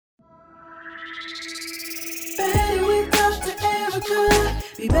Better with Dr. Erica.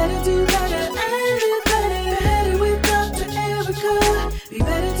 Be better, do better, and live better. Better with Dr. Erica. Be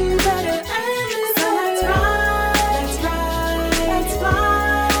better, do better, and live better. So let's ride, let's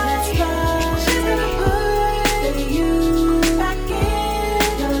fly, let's fly. She's gonna put you back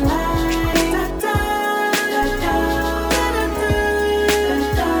in your life. Da da da da da da da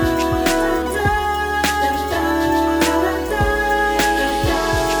da da da da.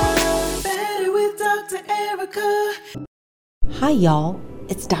 Better with Dr. Erica. Hi y'all,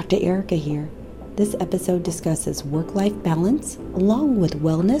 it's Dr. Erica here. This episode discusses work-life balance along with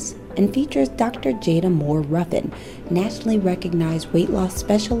wellness and features Dr. Jada Moore Ruffin, nationally recognized weight loss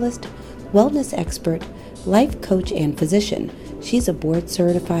specialist, wellness expert, life coach, and physician. She's a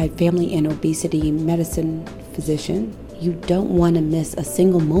board-certified family and obesity medicine physician. You don't want to miss a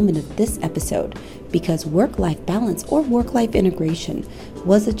single moment of this episode because work-life balance or work-life integration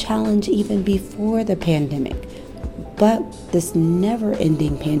was a challenge even before the pandemic. But this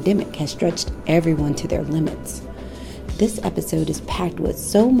never-ending pandemic has stretched everyone to their limits. This episode is packed with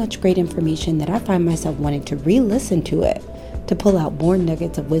so much great information that I find myself wanting to re-listen to it to pull out more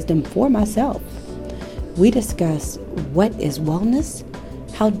nuggets of wisdom for myself. We discuss what is wellness,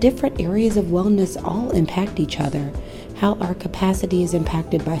 how different areas of wellness all impact each other, how our capacity is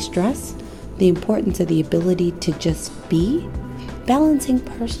impacted by stress, the importance of the ability to just be, balancing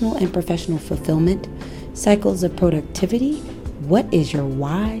personal and professional fulfillment, cycles of productivity, what is your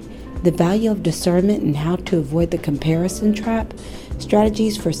why, the value of discernment and how to avoid the comparison trap,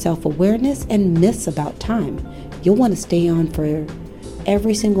 strategies for self-awareness, and myths about time. You'll want to stay on for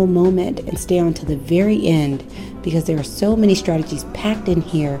every single moment and stay on to the very end because there are so many strategies packed in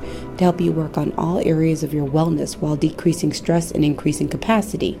here to help you work on all areas of your wellness while decreasing stress and increasing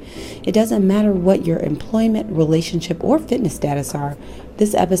capacity. It doesn't matter what your employment, relationship, or fitness status are.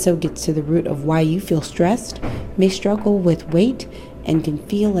 This episode gets to the root of why you feel stressed, may struggle with weight, and can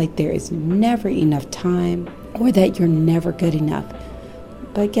feel like there is never enough time or that you're never good enough.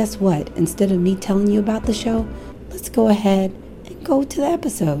 But guess what? Instead of me telling you about the show, let's go ahead and go to the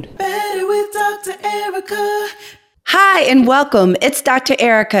episode. Better with Dr. Erica. Hi and welcome. It's Dr.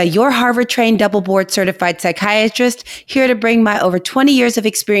 Erica, your Harvard-trained double board certified psychiatrist, here to bring my over 20 years of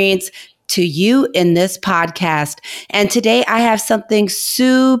experience to you in this podcast. And today I have something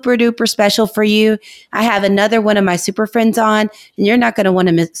super duper special for you. I have another one of my super friends on, and you're not going to want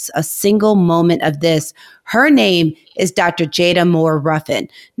to miss a single moment of this. Her name is Dr. Jada Moore Ruffin.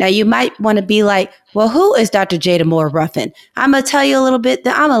 Now you might want to be like, well, who is Dr. Jada Moore Ruffin? I'm going to tell you a little bit,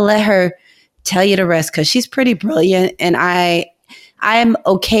 then I'm going to let her tell you the rest because she's pretty brilliant, and I'm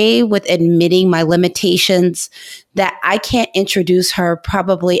okay with admitting my limitations, that I can't introduce her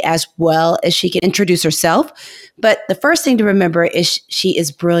probably as well as she can introduce herself. But the first thing to remember is she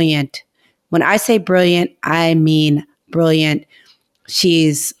is brilliant. When I say brilliant, I mean brilliant.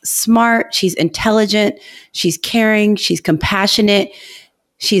 She's smart, she's intelligent, she's caring, she's compassionate,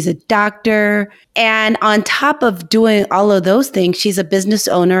 she's a doctor. And on top of doing all of those things, she's a business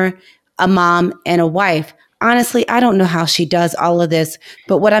owner, a mom, and a wife. Honestly, I don't know how she does all of this,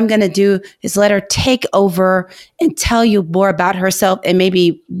 but what I'm going to do is let her take over and tell you more about herself, and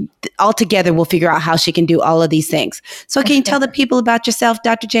maybe altogether we'll figure out how she can do all of these things. So can you tell the people about yourself,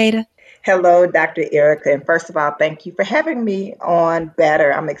 Dr. Jada? Hello, Dr. Erica. And first of all, thank you for having me on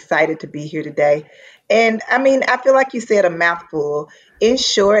Better. I'm excited to be here today. And I feel like you said a mouthful. In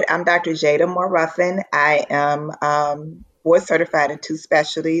short, I'm Dr. Jada Moore Ruffin. I am board certified in 2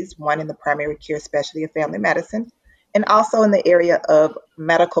 specialties, one in the primary care specialty of family medicine, and also in the area of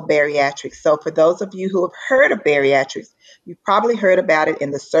medical bariatrics. So for those of you who have heard of bariatrics, you've probably heard about it in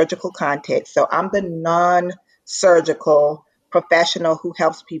the surgical context. So I'm the non-surgical professional who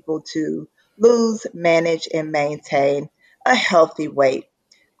helps people to lose, manage, and maintain a healthy weight.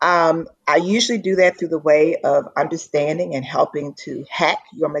 I usually do that through the way of understanding and helping to hack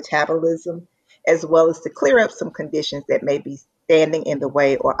your metabolism, as well as to clear up some conditions that may be standing in the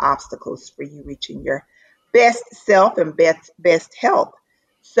way or obstacles for you reaching your best self and best health.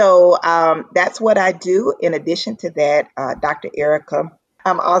 So that's what I do. In addition to that, Dr. Erica,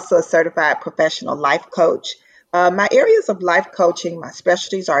 I'm also a certified professional life coach. My areas of life coaching, my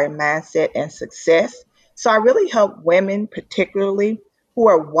specialties are in mindset and success. So I really help women, particularly who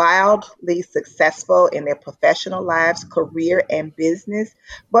are wildly successful in their professional lives, career, and business,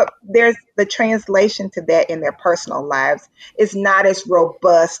 but there's the translation to that in their personal lives is not as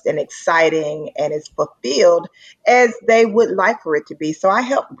robust and exciting and as fulfilled as they would like for it to be. So I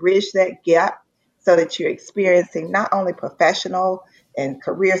help bridge that gap so that you're experiencing not only professional and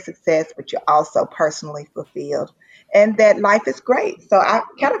career success, but you're also personally fulfilled. and that life is great. So I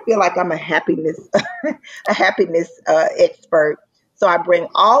kind of feel like I'm a happiness a happiness expert. So I bring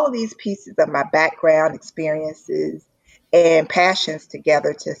all of these pieces of my background, experiences, and passions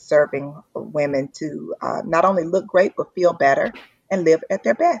together to serving women to not only look great but feel better and live at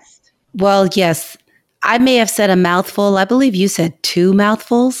their best. Well, yes, I may have said a mouthful. I believe you said two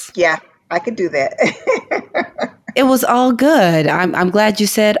mouthfuls. Yeah, I could do that. It was all good. I'm glad you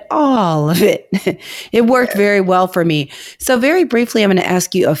said all of it. It worked Yes. very well for me. So, very briefly, I'm going to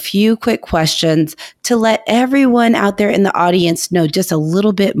ask you a few quick questions to let everyone out there in the audience know just a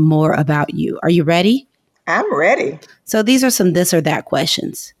little bit more about you. Are you ready? I'm ready. So, these are some this or that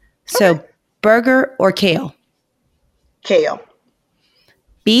questions. Okay. So, burger or kale? Kale,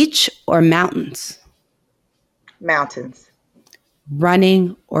 Beach or mountains? mountains,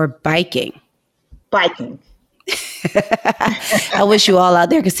 Running or biking? biking. I wish you all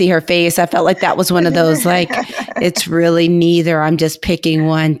out there could see her face. I felt like that was one of those, like, it's really neither. I'm just picking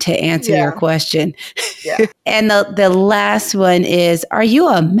one to answer your Yeah. question. Yeah. And the last one is, are you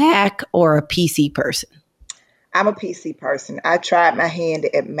a Mac or a PC person? I'm a PC person. I tried my hand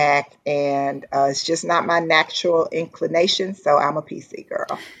at Mac, and it's just not my natural inclination. So I'm a PC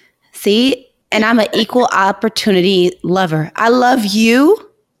girl. See, and I'm an equal opportunity lover. I love you,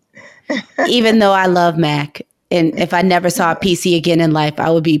 even though I love Mac. And if I never saw a PC again in life, I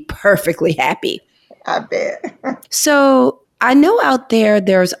would be perfectly happy. I bet. So I know out there,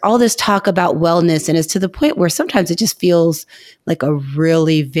 there's all this talk about wellness, and it's to the point where sometimes it just feels like a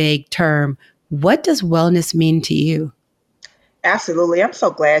really vague term. What does wellness mean to you? Absolutely. I'm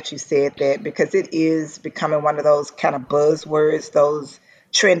so glad you said that because it is becoming one of those kind of buzzwords, those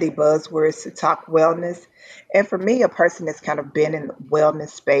trendy buzzwords to talk wellness. And for me, a person that's kind of been in the wellness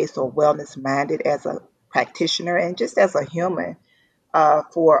space or wellness minded as a practitioner and just as a human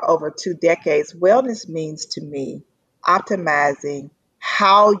for over 2 decades, wellness means to me optimizing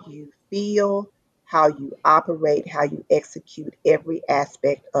how you feel, how you operate, how you execute every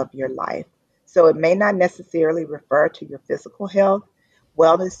aspect of your life. So it may not necessarily refer to your physical health.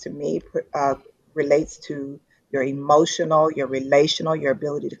 Wellness to me relates to your emotional, your relational, your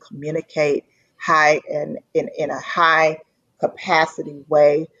ability to communicate high and in a high capacity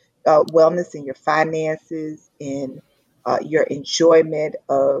way. Wellness in your finances, in your enjoyment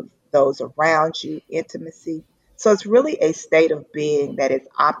of those around you, intimacy. So it's really a state of being that is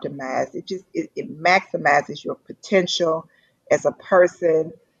optimized. It maximizes your potential as a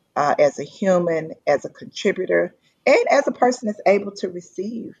person, as a human, as a contributor, and as a person that's able to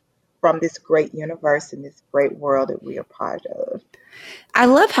receive from this great universe and this great world that we are part of. I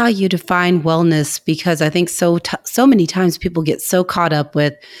love how you define wellness because I think so many times people get so caught up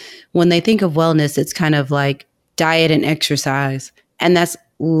with when they think of wellness, it's kind of like diet and exercise. And that's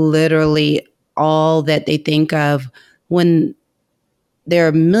literally all that they think of when there are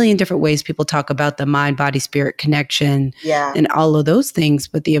a million different ways people talk about the mind, body, spirit connection Yeah, and all of those things,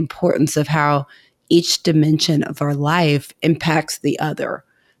 but the importance of how each dimension of our life impacts the other.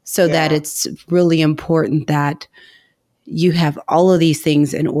 So that yeah, it's really important that you have all of these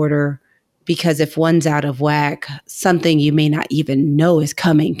things in order because if one's out of whack, something you may not even know is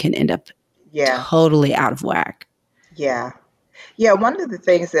coming can end up yeah, totally out of whack. yeah. Yeah, one of the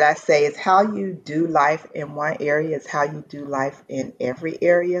things that I say is how you do life in one area is how you do life in every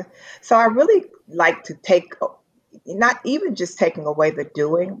area. So I really like to take, not even just taking away the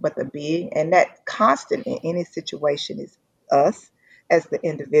doing, but the being. And that constant in any situation is us as the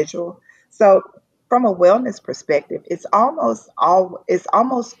individual. So from a wellness perspective, it's almost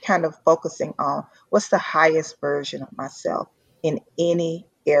kind of focusing on what's the highest version of myself in any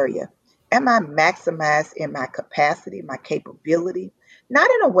area. Am I maximized in my capacity, my capability? Not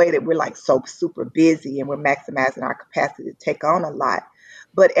in a way that we're like so super busy and we're maximizing our capacity to take on a lot,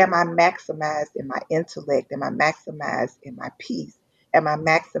 but am I maximized in my intellect? Am I maximized in my peace? Am I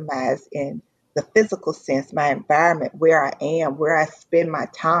maximized in the physical sense, my environment, where I am, where I spend my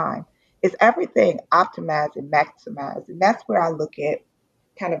time? Is everything optimized and maximized? And that's where I look at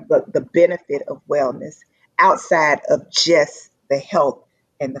kind of the benefit of wellness outside of just the health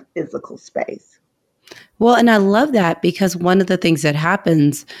and the physical space. Well, and I love that because one of the things that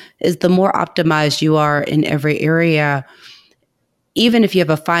happens is the more optimized you are in every area, even if you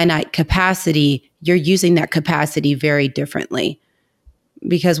have a finite capacity, you're using that capacity very differently.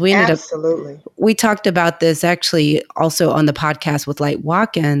 Because Absolutely. we talked about this actually also on the podcast with Light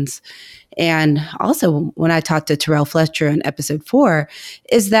Watkins. And also when I talked to Terrell Fletcher in episode 4,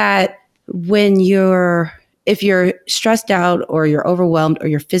 is that if you're stressed out or you're overwhelmed or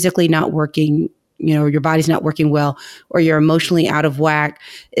you're physically not working, your body's not working well, or you're emotionally out of whack,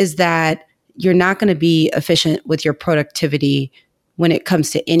 is that you're not going to be efficient with your productivity when it comes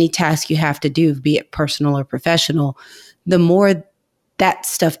to any task you have to do, be it personal or professional. The more that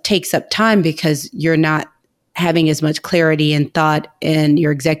stuff takes up time because you're not having as much clarity and thought and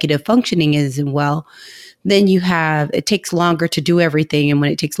your executive functioning isn't well, then it takes longer to do everything. And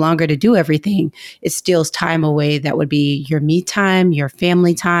when it takes longer to do everything, it steals time away. That would be your me time, your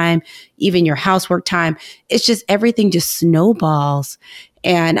family time, even your housework time. It's just everything just snowballs.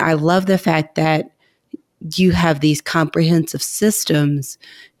 And I love the fact that you have these comprehensive systems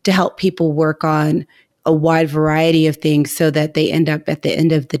to help people work on a wide variety of things so that they end up at the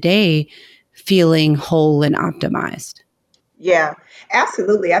end of the day feeling whole and optimized. Yeah,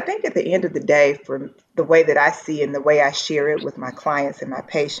 absolutely. I think at the end of the day, from the way that I see and the way I share it with my clients and my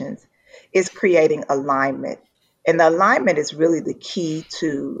patients, is creating alignment. And the alignment is really the key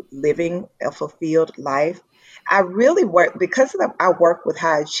to living a fulfilled life. I really work because I work with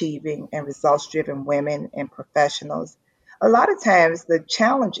high achieving and results driven women and professionals. A lot of times the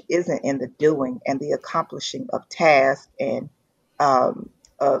challenge isn't in the doing and the accomplishing of tasks and um,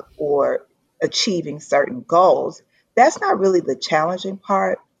 or achieving certain goals. That's not really the challenging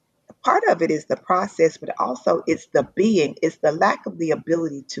part. Part of it is the process, but also it's the being, it's the lack of the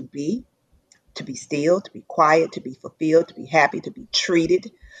ability to be still, to be quiet, to be fulfilled, to be happy, to be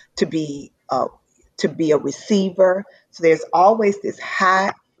treated, to be uh, to be a receiver. So there's always this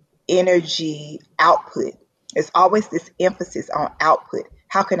high energy output. There's always this emphasis on output.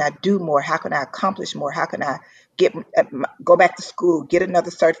 How can I do more? How can I accomplish more? How can I get go back to school, get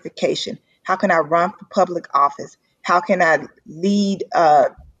another certification? How can I run for public office? How can I lead a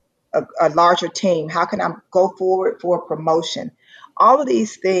larger team? How can I go forward for a promotion? All of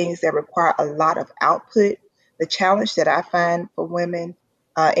these things that require a lot of output. The challenge that I find for women,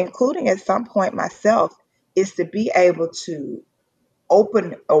 including at some point myself, is to be able to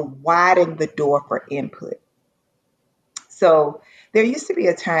open or widen the door for input. So there used to be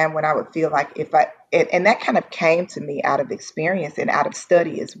a time when I would feel like and that kind of came to me out of experience and out of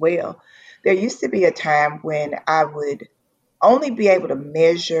study as well. There used to be a time when I would only be able to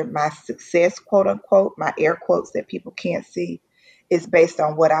measure my success, quote unquote, my air quotes that people can't see, is based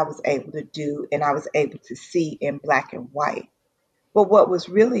on what I was able to do and I was able to see in black and white. But what was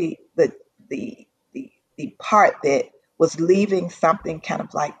really the the part that was leaving something kind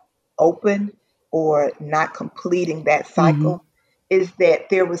of like open or not completing that Mm-hmm. cycle is that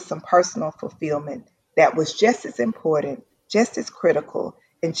there was some personal fulfillment that was just as important, just as critical,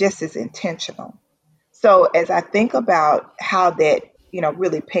 and just as intentional. So as I think about how that,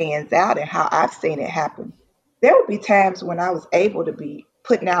 really pans out and how I've seen it happen, there would be times when I was able to be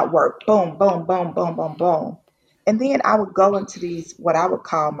putting out work, boom, boom, boom, boom, boom, boom. And then I would go into these, what I would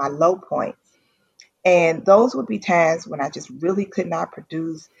call my low points. And those would be times when I just really could not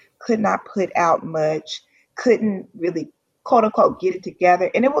produce, could not put out much, couldn't really, quote unquote, get it together.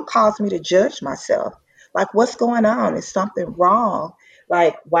 And it would cause me to judge myself. Like, what's going on? Is something wrong?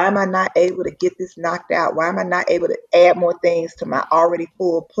 Like, why am I not able to get this knocked out? Why am I not able to add more things to my already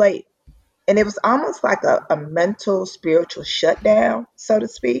full plate? And it was almost like a mental, spiritual shutdown, so to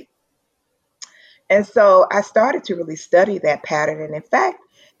speak. And so I started to really study that pattern. And in fact,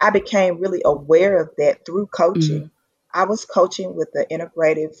 I became really aware of that through Mm-hmm. coaching. I was coaching with the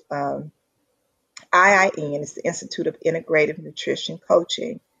integrative IIN, it's the Institute of Integrative Nutrition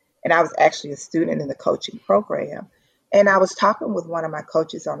Coaching. And I was actually a student in the coaching program. And I was talking with one of my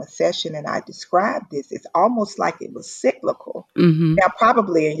coaches on a session, and I described this. It's almost like it was cyclical. Mm-hmm. Now,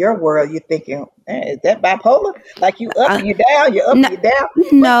 probably in your world, you're thinking, is that bipolar? Like you up, Uh, you down, you up, no, you down. But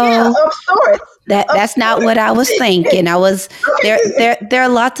yeah, no, of sorts, of that's not what I was sorts. thinking. I was there. There are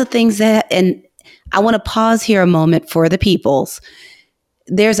lots of things that, and I want to pause here a moment for the peoples.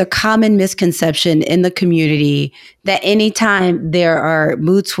 There's a common misconception in the community that anytime there are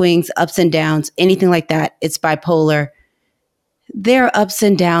mood swings, ups and downs, anything like that, it's bipolar. There are ups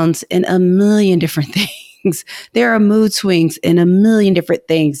and downs in a million different things. There are mood swings in a million different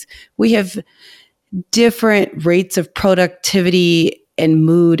things. We have different rates of productivity and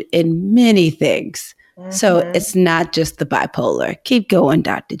mood in many things. So Mhm. it's not just the bipolar. Keep going,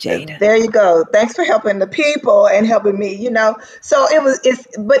 Dr. Jada. There you go. Thanks for helping the people and helping me. So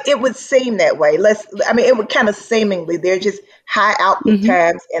but it would seem that way. I mean, it would kind of seemingly, they're just high output Mm-hmm.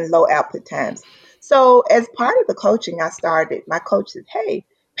 times and low output times. So as part of the coaching, my coach said, hey,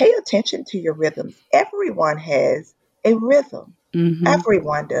 pay attention to your rhythms. Everyone has a rhythm. Mm-hmm.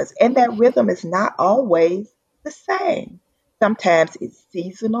 Everyone does. And that rhythm is not always the same. Sometimes it's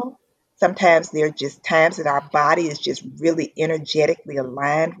seasonal. Sometimes there are just times that our body is just really energetically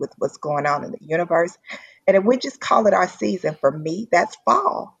aligned with what's going on in the universe. And if we just call it our season, for me, that's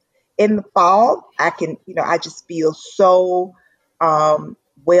fall. in the fall, I can, I just feel so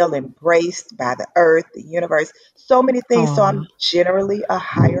well embraced by the earth, the universe, so many things. So Oh, I'm generally a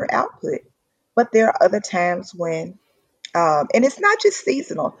higher output. But there are other times when and it's not just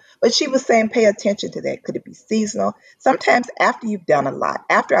seasonal, but she was saying pay attention to that. Could it be seasonal? Sometimes after you've done a lot,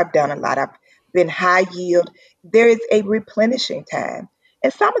 after I've done a lot, I've been high yield, there is a replenishing time.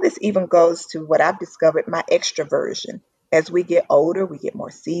 And some of this even goes to what I've discovered, my extroversion. As we get older, we get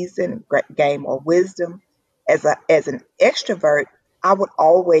more seasoned, gain more wisdom. As an extrovert, I would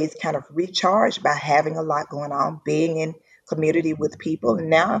always kind of recharge by having a lot going on, being in community with people. And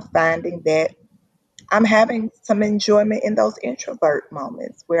now I'm finding that I'm having some enjoyment in those introvert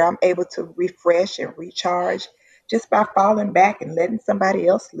moments where I'm able to refresh and recharge just by falling back and letting somebody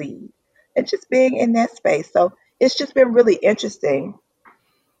else lead and just being in that space. So it's just been really interesting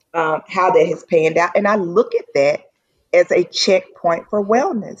how that has panned out. And I look at that as a checkpoint for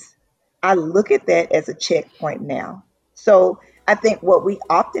wellness. I look at that as a checkpoint now. So I think what we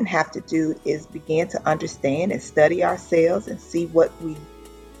often have to do is begin to understand and study ourselves and see what we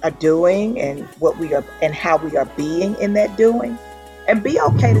are doing and what we are and how we are being in that doing, and be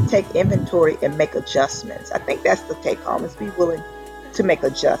okay to take inventory and make adjustments. I think that's the take home, is be willing to make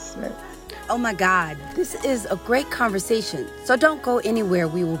adjustments. oh my God, this is a great conversation. So don't go anywhere.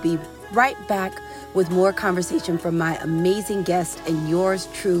 We will be right back with more conversation from my amazing guest and yours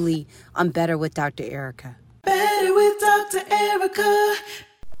truly on Better with Dr. Erica. Better with Dr. Erica.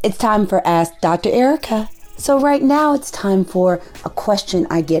 It's time for Ask Dr. Erica. So right now it's time for a question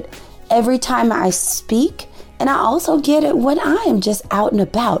I get every time I speak, and I also get it when I am just out and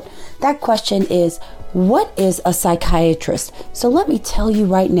about. That question is, what is a psychiatrist? So let me tell you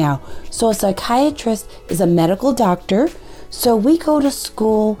right now. So a psychiatrist is a medical doctor. So we go to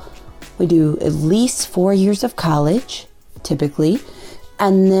school, we do at least 4 years of college, typically,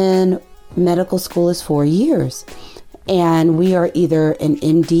 and then medical school is 4 years. And we are either an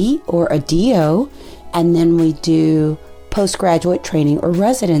MD or a DO, and then we do postgraduate training or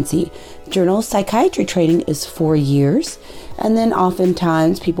residency. General psychiatry training is 4 years, and then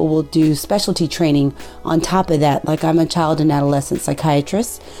oftentimes people will do specialty training on top of that. Like I'm a child and adolescent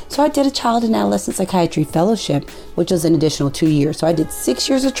psychiatrist, so I did a child and adolescent psychiatry fellowship, which was an additional 2 years. So I did 6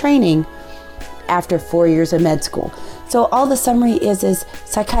 years of training after 4 years of med school. So all the summary is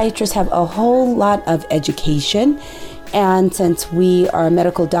psychiatrists have a whole lot of education. And since we are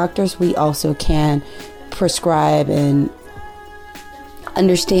medical doctors, we also can prescribe and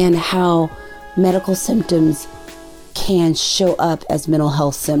understand how medical symptoms can show up as mental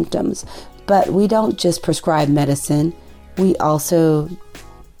health symptoms. But we don't just prescribe medicine, we also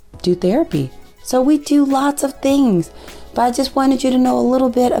do therapy. So we do lots of things. But I just wanted you to know a little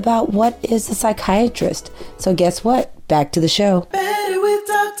bit about what is a psychiatrist. So guess what? Back to the show. Better with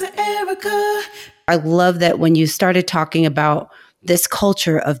Dr. Erica. I love that when you started talking about this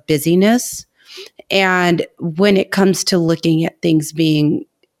culture of busyness, and when it comes to looking at things being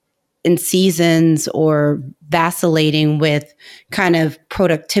in seasons or vacillating with kind of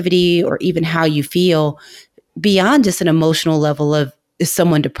productivity or even how you feel beyond just an emotional level of, is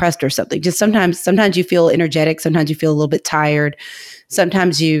someone depressed or something? Just sometimes you feel energetic, sometimes you feel a little bit tired,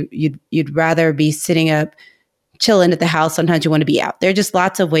 sometimes you'd rather be sitting up chilling at the house, sometimes you want to be out. There are just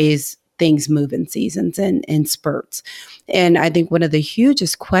lots of ways things move in seasons and in spurts. And I think one of the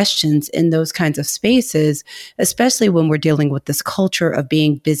hugest questions in those kinds of spaces, especially when we're dealing with this culture of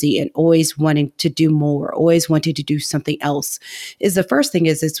being busy and always wanting to do more, always wanting to do something else, is the first thing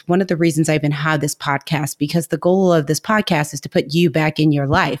is it's one of the reasons I even have this podcast, because the goal of this podcast is to put you back in your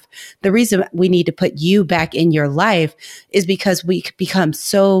life. The reason we need to put you back in your life is because we become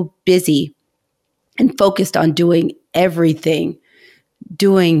so busy and focused on doing everything,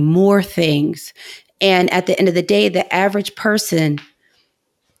 doing more things. And at the end of the day, the average person,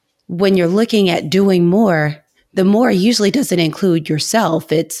 when you're looking at doing more, the more usually doesn't include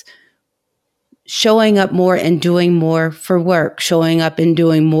yourself. It's showing up more and doing more for work, showing up and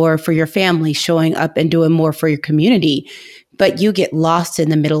doing more for your family, showing up and doing more for your community. But you get lost in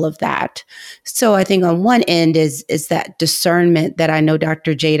the middle of that. So I think on one end is that discernment that I know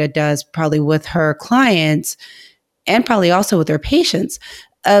Dr. Jada does probably with her clients and probably also with her patients,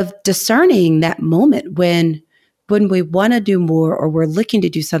 of discerning that moment when we want to do more or we're looking to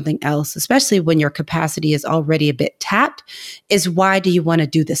do something else, especially when your capacity is already a bit tapped, is why do you want to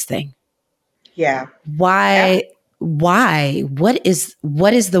do this thing? Yeah. Why? What is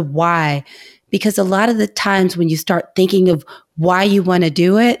the why? Because a lot of the times when you start thinking of why you want to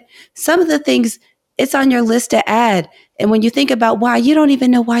do it, some of the things, it's on your list to add. And when you think about why, you don't even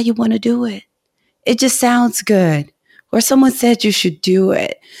know why you want to do it. It just sounds good. or someone said you should do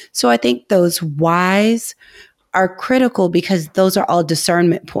it. So I think those whys are critical because those are all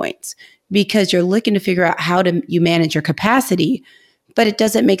discernment points, because you're looking to figure out how to you manage your capacity, but it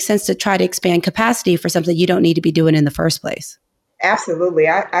doesn't make sense to try to expand capacity for something you don't need to be doing in the first place. Absolutely.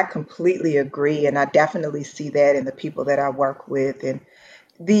 I completely agree. And I definitely see that in the people that I work with. And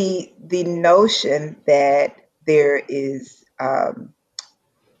the notion that there is,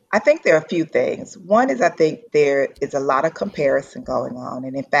 I think there are a few things. One is I think there is a lot of comparison going on.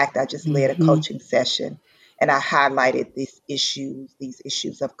 And in fact, I just led a Mm-hmm. coaching session and I highlighted these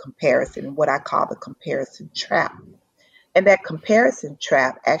issues of comparison and what I call the comparison trap. And that comparison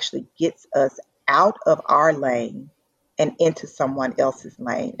trap actually gets us out of our lane and into someone else's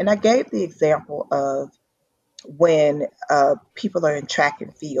lane. And I gave the example of when people are in track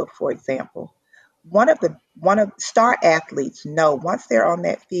and field, for example. One of star athletes know once they're on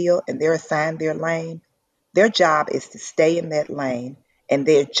that field and they're assigned their lane, their job is to stay in that lane, and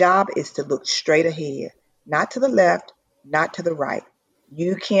their job is to look straight ahead, not to the left, not to the right.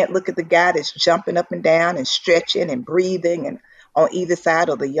 You can't look at the guy that's jumping up and down and stretching and breathing and on either side,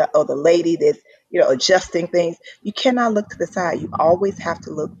 or the lady that's adjusting things. You cannot look to the side. You always have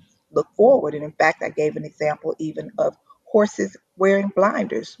to look forward. And in fact, I gave an example even of horses wearing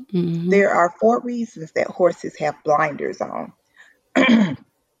blinders. Mm-hmm. There are four reasons that horses have blinders on. And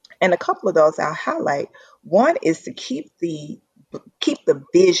a couple of those I'll highlight. One is to keep the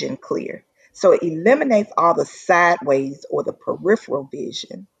vision clear. So it eliminates all the sideways or the peripheral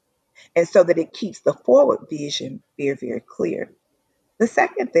vision, and so that it keeps the forward vision very, very clear. The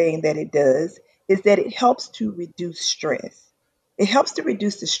second thing that it does is that it helps to reduce stress. It helps to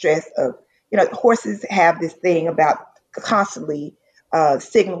reduce the stress of, horses have this thing about constantly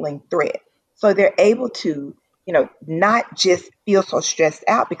signaling threat. So they're able to, not just feel so stressed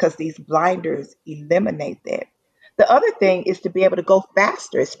out because these blinders eliminate that. The other thing is to be able to go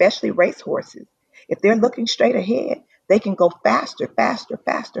faster, especially race horses. If they're looking straight ahead, they can go faster, faster,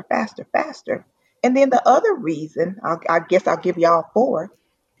 faster, faster, faster. And then the other reason, I guess I'll give y'all four,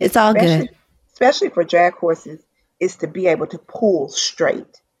 It's all good. especially for drag horses, is to be able to pull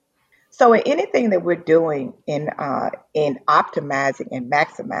straight. So in anything that we're doing in optimizing and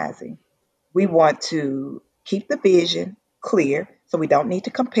maximizing, we want to keep the vision clear, so we don't need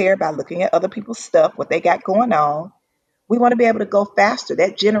to compare by looking at other people's stuff, what they got going on. We want to be able to go faster.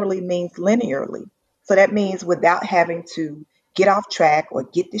 That generally means linearly. So that means without having to get off track or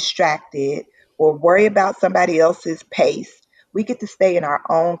get distracted or worry about somebody else's pace. We get to stay in our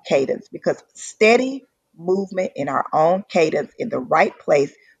own cadence, because steady movement in our own cadence in the right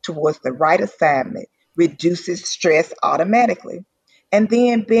place towards the right assignment reduces stress automatically. And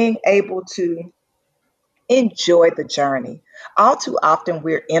then being able to enjoy the journey. All too often,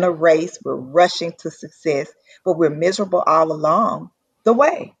 we're in a race, we're rushing to success, but we're miserable all along the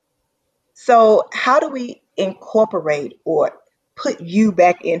way. So, how do we incorporate or put you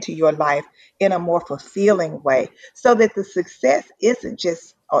back into your life in a more fulfilling way so that the success isn't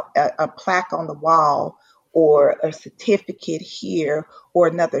just a plaque on the wall or a certificate here or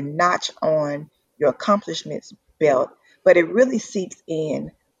another notch on your accomplishments belt, but it really seeps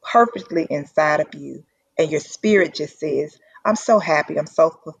in perfectly inside of you, and your spirit just says, I'm so happy, I'm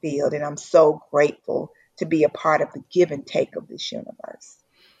so fulfilled, and I'm so grateful to be a part of the give and take of this universe.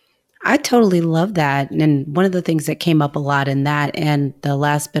 I totally love that. And one of the things that came up a lot in that and the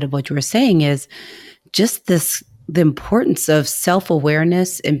last bit of what you were saying is just the importance of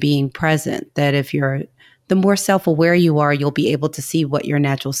self-awareness and being present. That if you're the more self-aware you are, you'll be able to see what your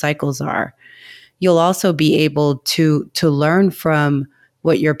natural cycles are. You'll also be able to learn from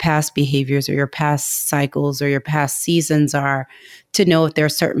what your past behaviors or your past cycles or your past seasons are, to know if there are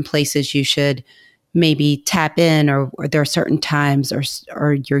certain places you should maybe tap in, or there are certain times,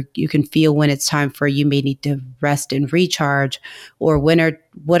 or you can feel when it's time for you may need to rest and recharge, or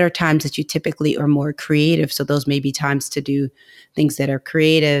what are times that you typically are more creative. So those may be times to do things that are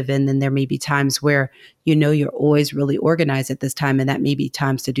creative, and then there may be times where you're always really organized at this time, and that may be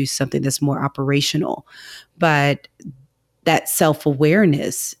times to do something that's more operational. But that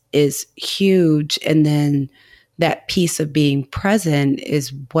self-awareness is huge, and then that piece of being present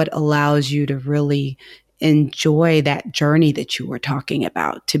is what allows you to really enjoy that journey that you were talking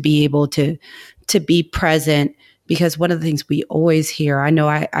about, to be able to be present. Because one of the things we always hear, I know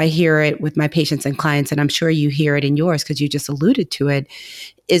I hear it with my patients and clients, and I'm sure you hear it in yours because you just alluded to it,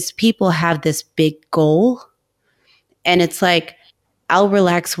 is people have this big goal, and it's like, I'll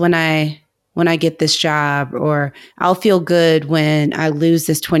relax when I get this job, or I'll feel good when I lose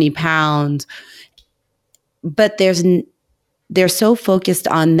this 20 pounds. But they're so focused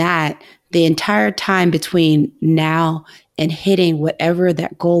on that the entire time between now and hitting whatever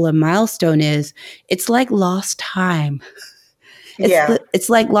that goal or milestone is, it's like lost time. Yeah. It's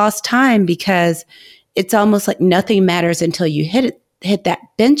like lost time because it's almost like nothing matters until you hit that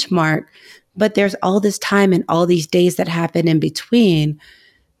benchmark. But there's all this time and all these days that happen in between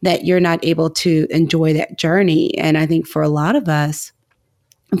that you're not able to enjoy that journey. And I think for a lot of us,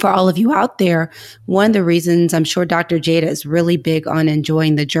 for all of you out there, one of the reasons I'm sure Dr. Jada is really big on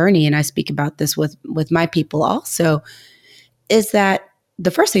enjoying the journey, and I speak about this with my people also, is that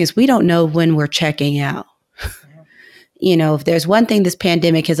the first thing is we don't know when we're checking out. You know, if there's one thing this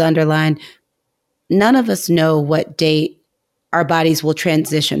pandemic has underlined, none of us know what date our bodies will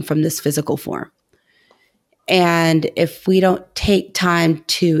transition from this physical form. And if we don't take time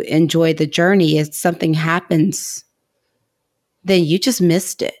to enjoy the journey, if something happens, then you just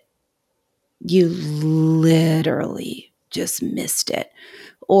missed it. You literally just missed it.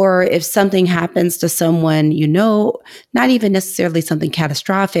 Or if something happens to someone, you know, not even necessarily something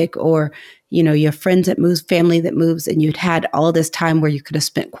catastrophic, or, you know, your friends that moves, family that moves, and you'd had all this time where you could have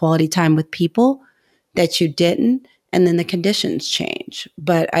spent quality time with people that you didn't, and then the conditions change.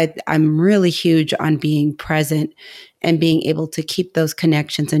 But I'm really huge on being present and being able to keep those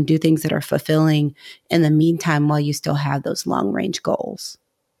connections and do things that are fulfilling in the meantime while you still have those long range goals.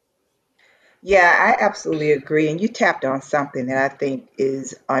 Yeah, I absolutely agree. And you tapped on something that I think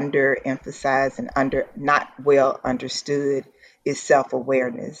is underemphasized and under not well understood is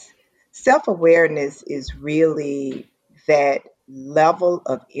self-awareness. Self-awareness is really that level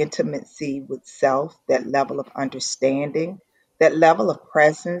of intimacy with self, that level of understanding, that level of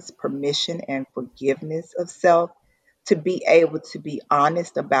presence, permission, and forgiveness of self to be able to be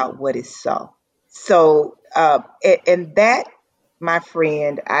honest about what is so. So, and that, my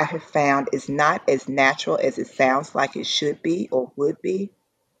friend, I have found is not as natural as it sounds like it should be or would be.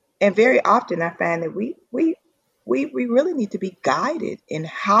 And very often I find that we really need to be guided in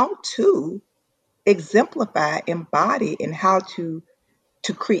how to exemplify, embody, and how to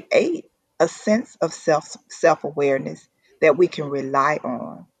create a sense of self-awareness that we can rely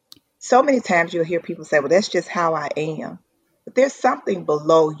on. So many times you'll hear people say, well, that's just how I am. But there's something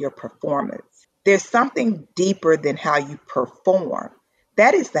below your performance. There's something deeper than how you perform.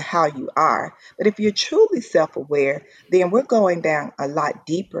 That is the how you are. But if you're truly self aware, then we're going down a lot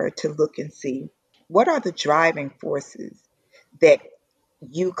deeper to look and see what are the driving forces that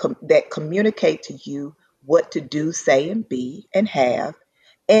that communicate to you what to do, say, and be and have,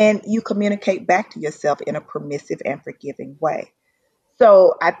 and you communicate back to yourself in a permissive and forgiving way.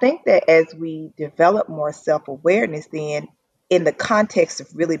 So I think that as we develop more self awareness, then in the context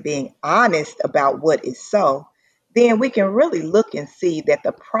of really being honest about what is so, then we can really look and see that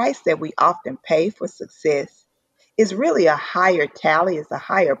the price that we often pay for success is really a higher tally, is a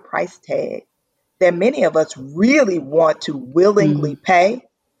higher price tag that many of us really want to willingly Mm. pay,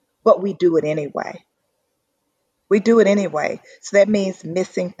 but we do it anyway. We do it anyway. So that means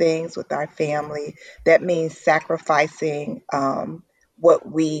missing things with our family. That means sacrificing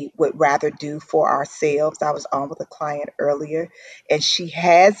what we would rather do for ourselves. I was on with a client earlier, and she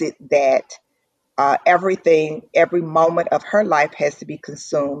has it that everything, every moment of her life has to be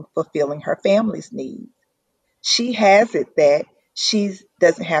consumed fulfilling her family's needs. She has it that she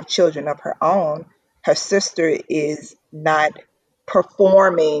doesn't have children of her own. Her sister is not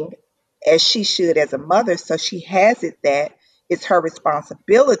performing as she should as a mother, so she has it that it's her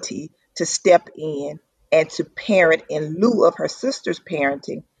responsibility to step in and to parent in lieu of her sister's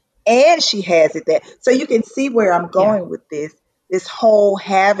parenting. And she has it that, so you can see where I'm Yeah. going with this whole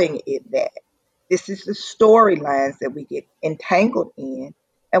having it that. This is the storylines that we get entangled in,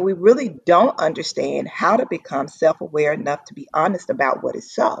 and we really don't understand how to become self aware enough to be honest about what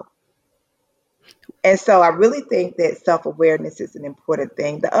is so. And so I really think that self awareness is an important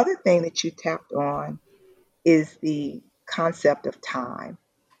thing. The other thing that you tapped on is the concept of time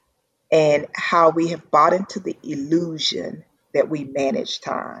and how we have bought into the illusion that we manage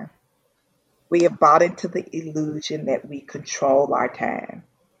time. We have bought into the illusion that we control our time.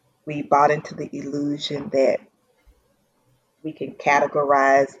 We bought into the illusion that we can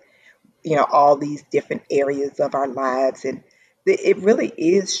categorize, all these different areas of our lives. And it really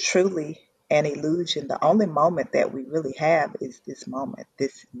is truly an illusion. The only moment that we really have is this moment,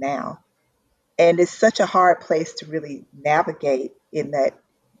 this now. And it's such a hard place to really navigate in that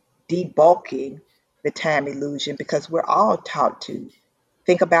debulking the time illusion because we're all taught to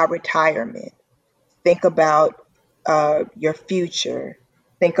think about retirement, think about your future,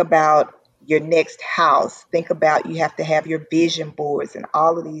 think about your next house, think about you have to have your vision boards and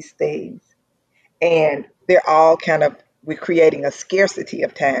all of these things. And they're all kind of, we're creating a scarcity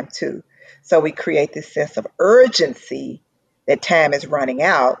of time too. So we create this sense of urgency that time is running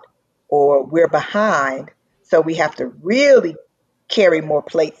out or we're behind. So we have to really carry more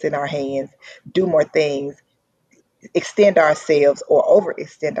plates in our hands, do more things, extend ourselves or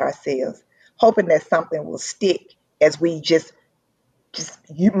overextend ourselves, hoping that something will stick as we just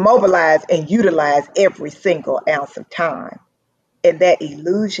you mobilize and utilize every single ounce of time. And that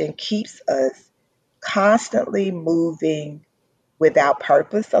illusion keeps us constantly moving without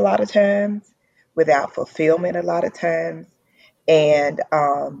purpose a lot of times, without fulfillment a lot of times, and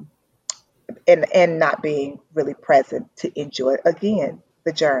and not being really present to enjoy again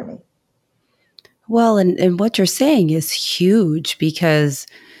the journey. Well, and what you're saying is huge because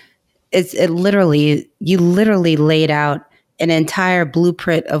it literally, you literally laid out an entire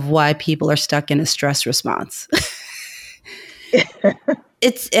blueprint of why people are stuck in a stress response.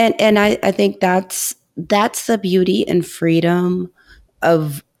 It's and I think that's the beauty and freedom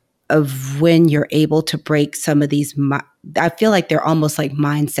of when you're able to break some of these I feel like they're almost like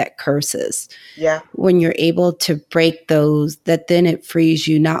mindset curses. Yeah, When you're able to break those, that then it frees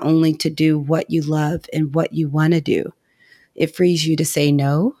you not only to do what you love and what you want to do, it frees you to say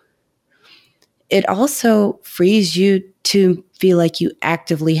no. It also frees you to feel like you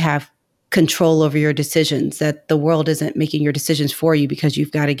actively have control over your decisions, that the world isn't making your decisions for you because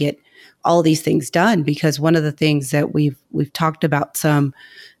you've got to get all these things done. Because one of the things that we've talked about some,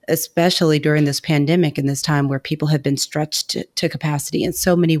 especially during this pandemic and this time where people have been stretched to capacity in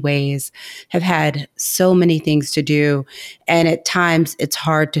so many ways, have had so many things to do. And at times it's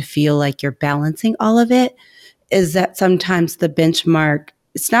hard to feel like you're balancing all of it, is that sometimes the benchmark,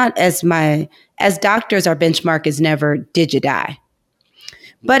 it's not as doctors, our benchmark is never did you die.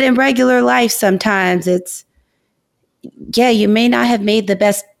 But in regular life, sometimes it's, yeah, you may not have made the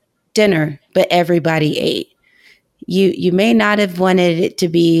best dinner, but everybody ate. You may not have wanted it to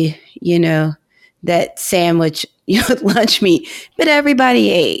be, that sandwich with lunch meat, but everybody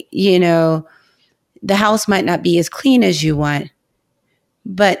ate. The house might not be as clean as you want,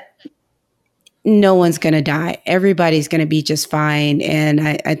 but no one's going to die. Everybody's going to be just fine. And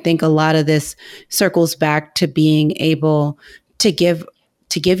I think a lot of this circles back to being able to give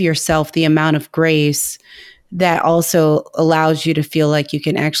yourself the amount of grace that also allows you to feel like you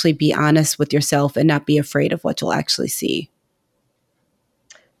can actually be honest with yourself and not be afraid of what you'll actually see.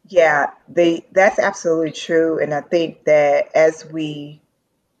 yeah, that's absolutely true. And I think that as we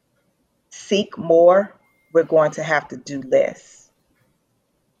seek more, we're going to have to do less.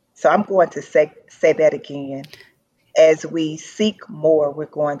 So I'm going to say that again. As we seek more, we're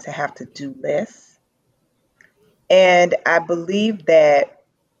going to have to do less. And I believe that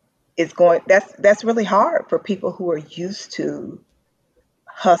that's really hard for people who are used to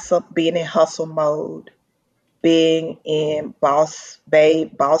hustle, being in hustle mode, being in boss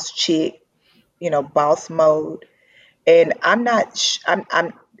babe, boss chick, boss mode. And I'm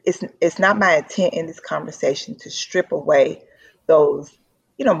it's not my intent in this conversation to strip away those,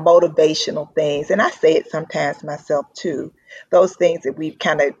 motivational things. And I say it sometimes myself too. Those things that we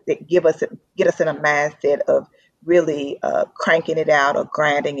kind of that get us in a mindset of really cranking it out or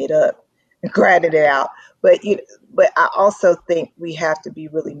grinding it up, grinding it out. But but I also think we have to be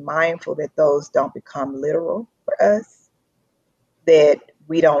really mindful that those don't become literal for us, that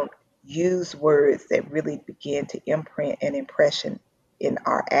we don't use words that really begin to imprint an impression in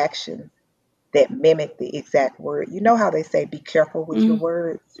our actions that mimic the exact word. You know how they say, be careful with your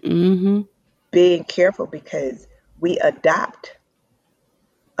words? Mm-hmm. Being careful because we adopt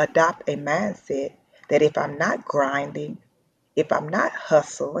a mindset that if I'm not grinding, if I'm not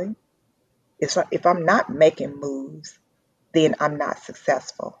hustling, if I'm not making moves, then I'm not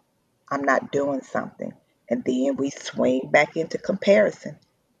successful. I'm not doing something. And then we swing back into comparison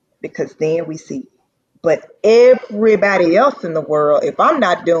because then we see, but everybody else in the world, if I'm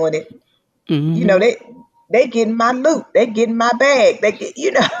not doing it, Mm-hmm. they getting my loot, they getting my bag, they get,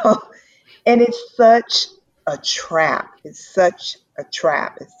 and it's such a trap. It's such a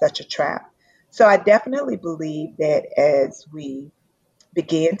trap. It's such a trap. So I definitely believe that as we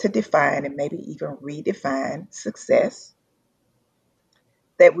begin to define and maybe even redefine success,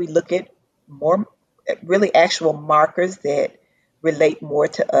 that we look at more really actual markers that relate more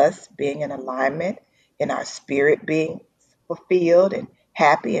to us being in alignment and our spirit being fulfilled and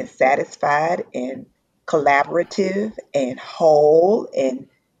happy and satisfied and collaborative and whole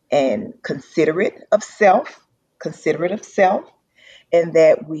and considerate of self, and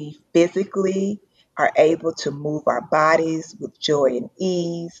that we physically are able to move our bodies with joy and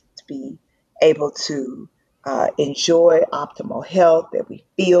ease, to be able to enjoy optimal health, that we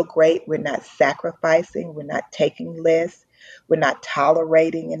feel great, we're not sacrificing, we're not taking less, we're not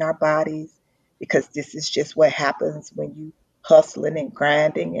tolerating in our bodies, because this is just what happens when you hustling and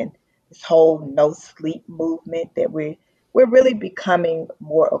grinding and this whole no sleep movement, that we're really becoming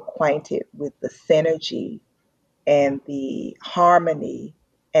more acquainted with the synergy and the harmony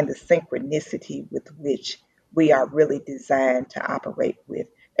and the synchronicity with which we are really designed to operate with.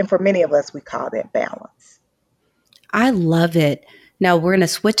 And for many of us, we call that balance. I love it. Now we're going to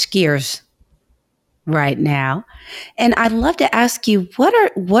switch gears right now. And I'd love to ask you, what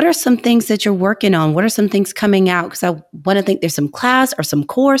are some things that you're working on? What are some things coming out? Because I want to think there's some class or some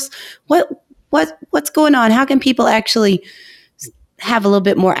course. What's going on? How can people actually have a little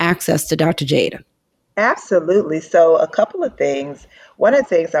bit more access to Dr. Jada? Absolutely. So, a couple of things. One of the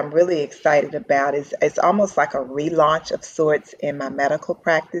things I'm really excited about is it's almost like a relaunch of sorts in my medical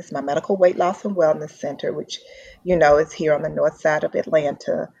practice, my medical weight loss and wellness center, which is here on the north side of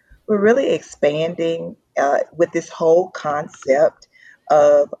Atlanta. We're really expanding with this whole concept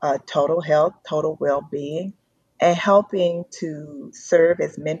of total health, total well being, and helping to serve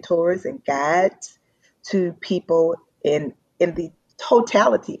as mentors and guides to people in the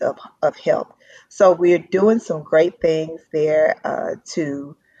totality of health. So we're doing some great things there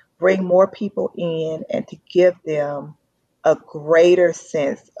to bring more people in and to give them a greater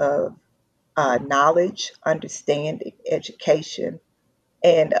sense of knowledge, understanding, education,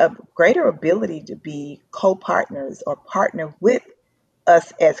 and a greater ability to be co-partners or partner with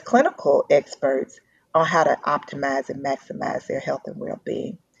us as clinical experts on how to optimize and maximize their health and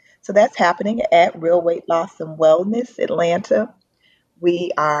well-being. So that's happening at Real Weight Loss and Wellness Atlanta.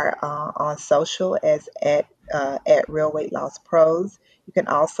 We are on social as at Real Weight Loss Pros. You can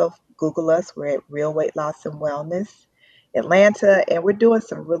also Google us. We're at Real Weight Loss and Wellness Atlanta, and we're doing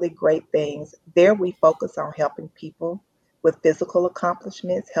some really great things. There we focus on helping people with physical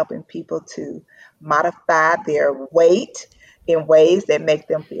accomplishments, helping people to modify their weight in ways that make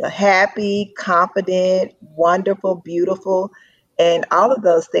them feel happy, confident, wonderful, beautiful, and all of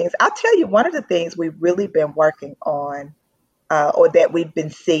those things. I'll tell you, one of the things we've really been working on, or that we've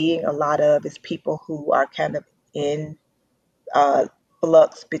been seeing a lot of, is people who are kind of in uh,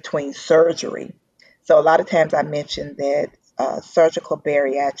 flux between surgery. So a lot of times I mentioned that surgical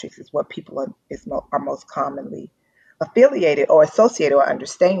bariatrics is what people are most commonly affiliated or associated or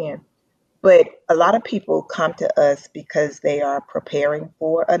understand. But a lot of people come to us because they are preparing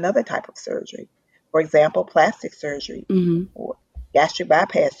for another type of surgery. For example, plastic surgery Mm-hmm. or gastric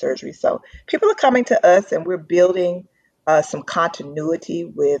bypass surgery. So people are coming to us and we're building some continuity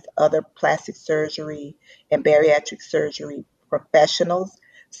with other plastic surgery and bariatric surgery professionals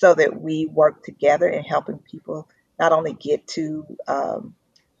so that we work together in helping people not only get to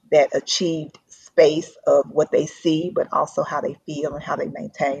that achieved space of what they see, but also how they feel and how they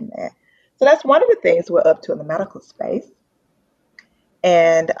maintain that. So that's one of the things we're up to in the medical space.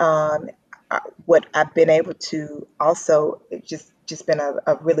 And what I've been able to also, it just been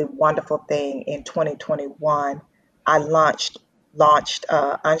a really wonderful thing in 2021. I launched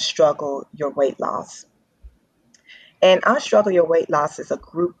Unstruggle Your Weight Loss. And Unstruggle Your Weight Loss is a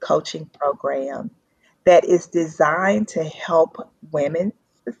group coaching program that is designed to help women,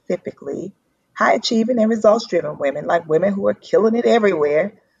 specifically high achieving and results driven women, like women who are killing it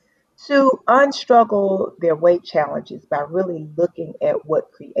everywhere, to unstruggle their weight challenges by really looking at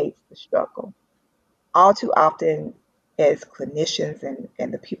what creates the struggle. All too often, as clinicians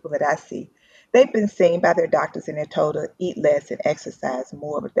and the people that I see, they've been seen by their doctors and they're told to eat less and exercise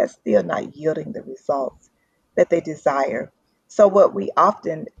more, but that's still not yielding the results that they desire. So, what we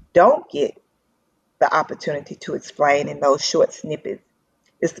often don't get the opportunity to explain in those short snippets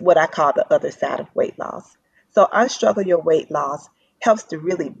is what I call the other side of weight loss. So, Unstruggle Your Weight Loss helps to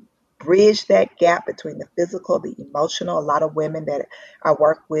really bridge that gap between the physical, the emotional. A lot of women that I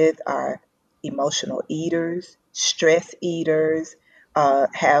work with are emotional eaters, stress eaters,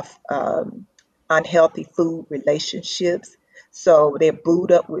 have unhealthy food relationships. So they're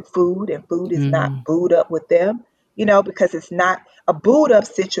booed up with food, and food is Mm-hmm. not booed up with them, because it's not a booed up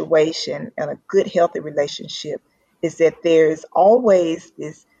situation. And a good, healthy relationship is that there's always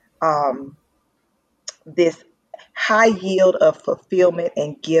um, this high yield of fulfillment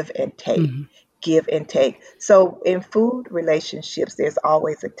and give and take, Mm-hmm. give and take. So in food relationships, there's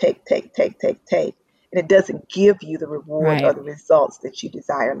always a take, take, take, take, take. And it doesn't give you the reward or Right. the results that you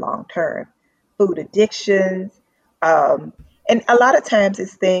desire long term. Food addictions, um, and a lot of times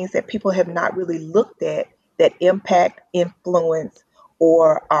it's things that people have not really looked at that impact, influence,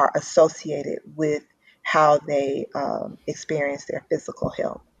 or are associated with how they experience their physical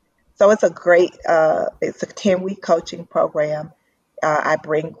health. So it's a 10-week coaching program. I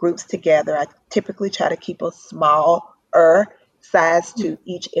bring groups together. I typically try to keep a small size to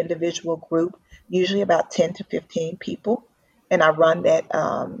each individual group, usually about 10 to 15 people. And I run that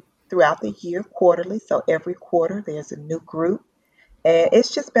throughout the year quarterly. So every quarter there's a new group. And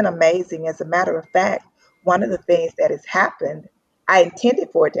it's just been amazing. As a matter of fact, one of the things that has happened, I intended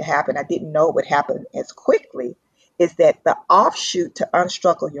for it to happen, I didn't know it would happen as quickly, is that the offshoot to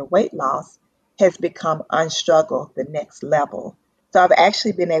Unstruggle Your Weight Loss has become Unstruggle the Next Level. So I've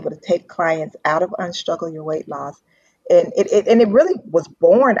actually been able to take clients out of Unstruggle Your Weight Loss. And it really was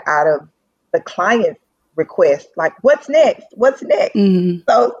born out of the client request, like, what's next? What's next? Mhm.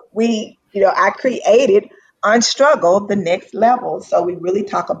 So I created Unstruggle the Next Level. So we really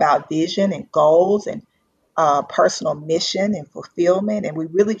talk about vision and goals and personal mission and fulfillment. And we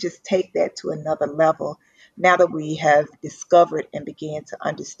really just take that to another level now that we have discovered and began to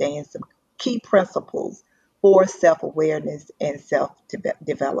understand some key principles for self awareness and self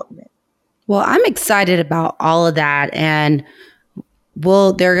development. Well, I'm excited about all of that. And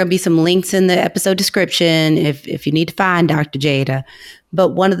there are going to be some links in the episode description if you need to find Dr. Jada. But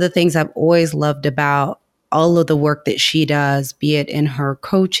one of the things I've always loved about all of the work that she does, be it in her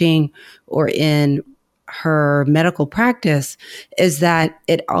coaching or in her medical practice, is that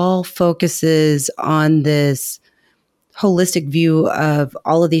it all focuses on this holistic view of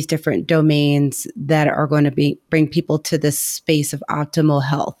all of these different domains that are going to bring people to this space of optimal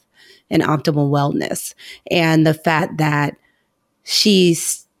health and optimal wellness. And the fact that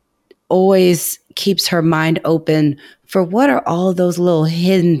she's always keeps her mind open for what are all those little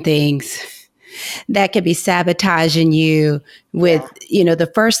hidden things that could be sabotaging you with,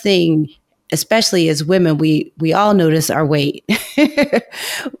 the first thing, especially as women, we all notice our weight.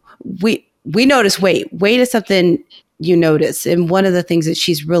 we notice weight. Weight is something you notice. And one of the things that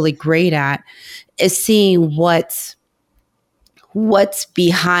she's really great at is seeing what's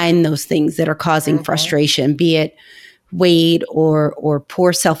behind those things that are causing frustration, be it weight or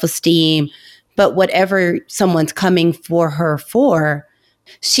poor self-esteem. But whatever someone's coming for her for,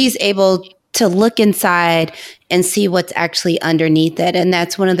 she's able to look inside and see what's actually underneath it. And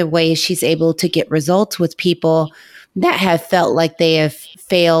that's one of the ways she's able to get results with people that have felt like they have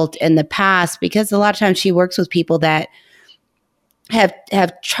failed in the past, because a lot of times she works with people that have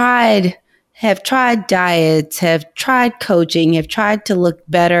tried diets, have tried coaching, have tried to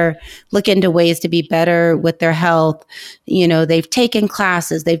look into ways to be better with their health. They've taken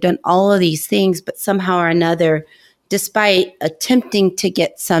classes, they've done all of these things, but somehow or another, despite attempting to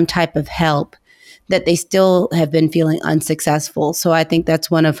get some type of help, that they still have been feeling unsuccessful. So I think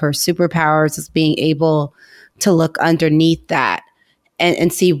that's one of her superpowers, is being able to look underneath that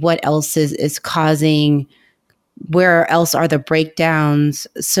and see what else is causing, where else are the breakdowns,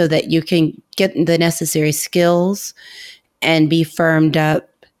 so that you can get the necessary skills and be firmed up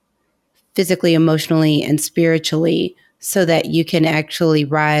physically, emotionally, and spiritually, so that you can actually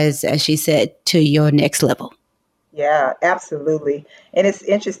rise, as she said, to your next level. Yeah, absolutely. And it's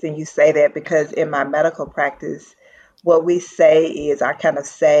interesting you say that, because in my medical practice, what we say is, our kind of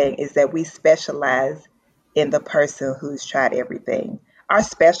saying is that we specialize in the person who's tried everything. Our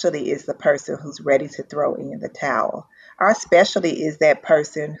specialty is the person who's ready to throw in the towel. Our specialty is that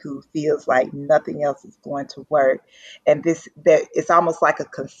person who feels like nothing else is going to work. And that it's almost like a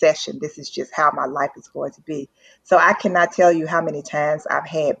concession. This is just how my life is going to be. So I cannot tell you how many times I've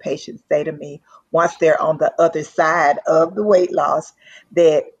had patients say to me, once they're on the other side of the weight loss,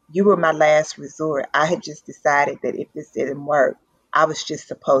 that you were my last resort. I had just decided that if this didn't work, I was just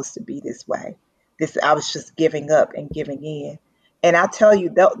supposed to be this way. I was just giving up and giving in. And I'll tell you,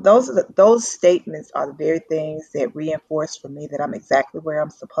 those statements are the very things that reinforce for me that I'm exactly where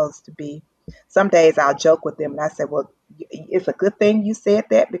I'm supposed to be. Some days I'll joke with them and I say, well, it's a good thing you said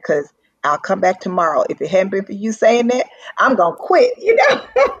that, because I'll come back tomorrow. If it hadn't been for you saying that, I'm going to quit,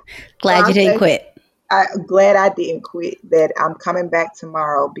 Glad you didn't quit. I'm glad I didn't quit, that I'm coming back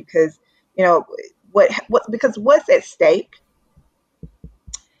tomorrow, because, because what's at stake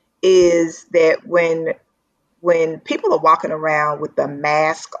is that when people are walking around with the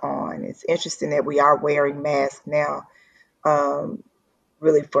mask on, it's interesting that we are wearing masks now,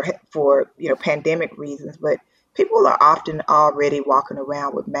 really for pandemic reasons, but people are often already walking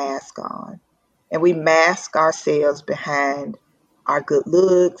around with masks on, and we mask ourselves behind our good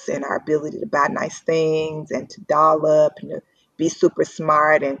looks and our ability to buy nice things and to doll up and to be super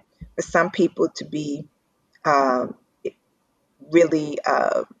smart, and for some people to be um, really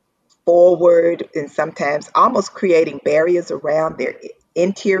forward, and sometimes almost creating barriers around their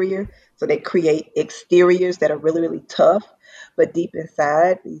interior. So they create exteriors that are really, really tough. But deep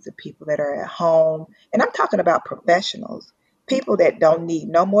inside, these are people that are at home. And I'm talking about professionals, people that don't need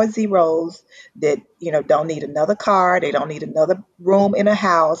no more zeros, that, don't need another car, they don't need another room in a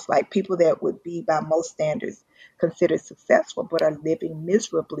house, like people that would be by most standards considered successful, but are living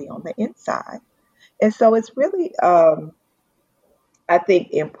miserably on the inside. And so it's really, I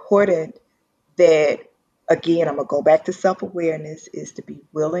think, important that, again, I'm going to go back to self-awareness, is to be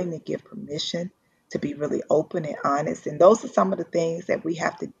willing to give permission to be really open and honest. And those are some of the things that we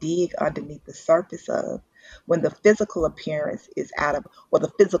have to dig underneath the surface of when the physical appearance is out of, or the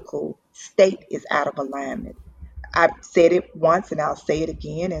physical state is out of alignment. I've said it once and I'll say it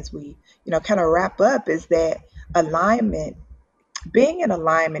again as we, kind of wrap up, is that alignment, being in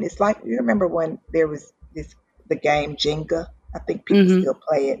alignment, it's like, you remember when there was the game Jenga? I think people Mm-hmm. still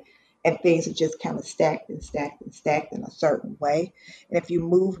play it, and things are just kind of stacked and stacked and stacked in a certain way. And if you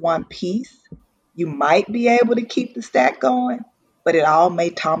move one piece, you might be able to keep the stack going, but it all may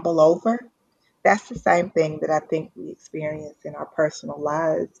tumble over. That's the same thing that I think we experience in our personal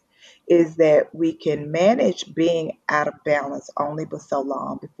lives, is that we can manage being out of balance only but so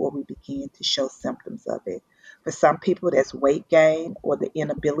long before we begin to show symptoms of it. For some people, that's weight gain or the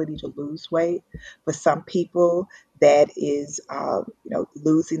inability to lose weight. For some people, that is,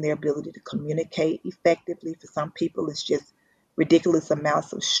 losing their ability to communicate effectively. For some people, it's just ridiculous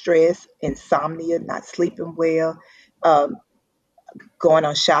amounts of stress, insomnia, not sleeping well, um, going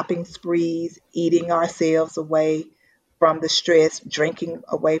on shopping sprees, eating ourselves away from the stress, drinking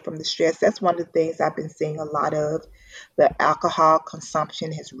away from the stress. That's one of the things I've been seeing a lot of. The alcohol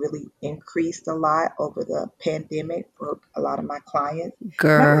consumption has really increased a lot over the pandemic for a lot of my clients. And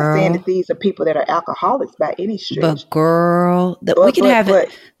I'm not saying that Girl, these are people that are alcoholics by any stretch, but girl, that we but can but have it.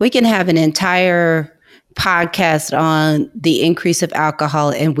 but We can have an entire podcast on the increase of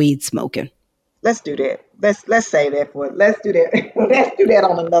alcohol and weed smoking. let's do that. Let's say that for let's do that. Let's do that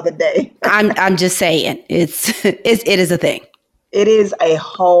on another day. I'm just saying it is a thing. It is a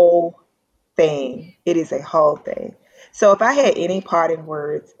whole thing. It is a whole thing. So if I had any parting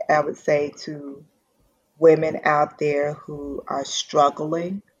words, I would say to women out there who are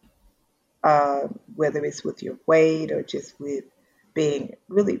struggling, whether it's with your weight or just with being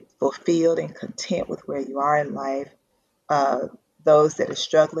really fulfilled and content with where you are in life, uh, those that are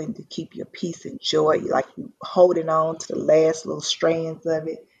struggling to keep your peace and joy, like you holding on to the last little strands of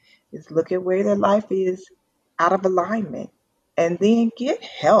it, is look at where their life is out of alignment and then get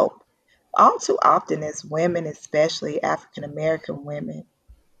help. All too often, as women, especially African American women,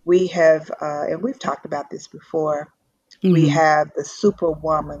 we have, and we've talked about this before, we Mhm. have the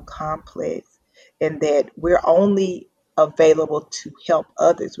superwoman complex, in that we're only available to help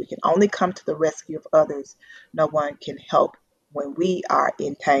others. We can only come to the rescue of others. No one can help when we are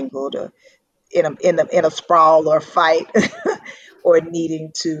entangled or in a sprawl or fight or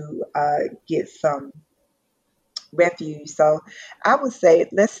needing to get some refuge. So I would say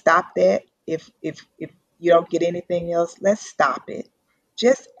let's stop that. If you don't get anything else, let's stop it.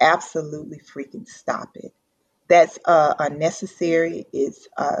 Just absolutely freaking stop it. That's unnecessary. It's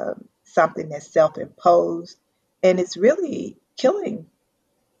something that's self-imposed, and it's really killing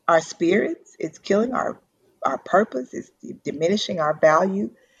our spirits. It's killing our purpose. It's diminishing our value,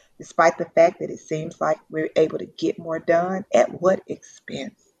 despite the fact that it seems like we're able to get more done. At what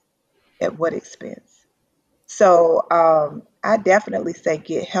expense? At what expense? So I definitely say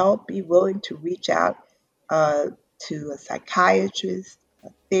get help. Be willing to reach out uh, to a psychiatrist, a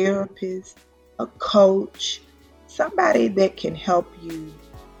therapist, a coach, somebody that can help you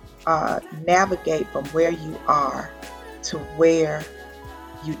navigate from where you are to where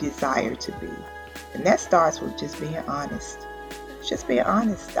you desire to be. And that starts with just being honest. Just being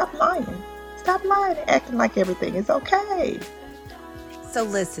honest. Stop lying. Stop lying and acting like everything is okay. So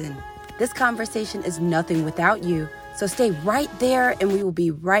listen, this conversation is nothing without you. So stay right there, and we will be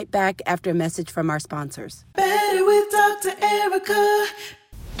right back after a message from our sponsors. Better with Dr. Erica.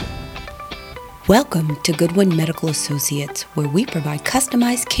 Welcome to Goodwin Medical Associates, where we provide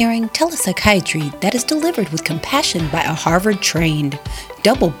customized, caring telepsychiatry that is delivered with compassion by a Harvard-trained,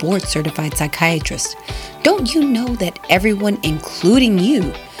 double board-certified psychiatrist. Don't you know that everyone, including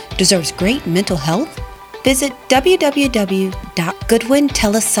you, deserves great mental health? Visit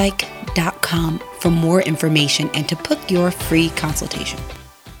www.goodwintelepsych.com for more information and to book your free consultation.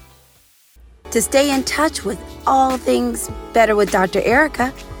 To stay in touch with all things Better with Dr.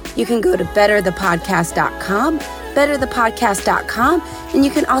 Erica, you can go to betterthepodcast.com, and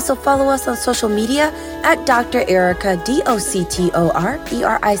you can also follow us on social media at Dr. Erica, DoctorEricka.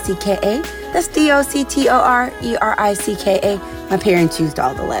 That's DoctorEricka. My parents used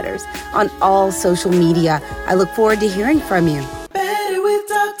all the letters on all social media. I look forward to hearing from you. Better with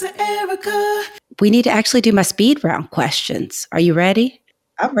Dr. Erica. we need to actually do my speed round questions. Are you ready?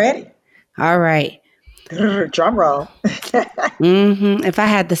 I'm ready. All right. Drum roll. If I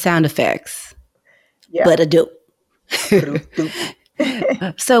had the sound effects, Yeah. but I do. Doop,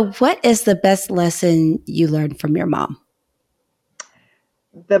 doop. So, what is the best lesson you learned from your mom?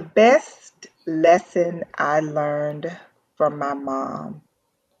 The best lesson I learned from my mom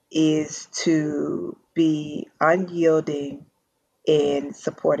is to be unyielding in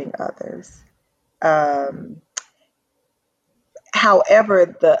supporting others. Um, However,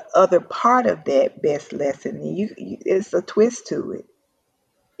 the other part of that best lesson, it's a twist to it,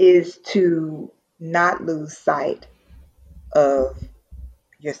 is to not lose sight of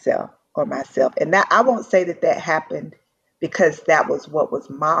yourself or myself. And that I won't say that that happened because that was what was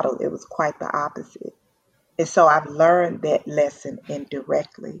modeled. It was quite the opposite. And so I've learned that lesson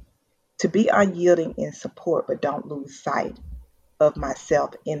indirectly to be unyielding in support, but don't lose sight of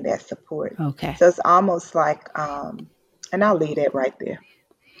myself in that support. Okay. So it's almost like, and I'll leave that right there.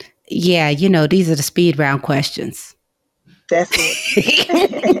 Yeah, these are the speed round questions. That's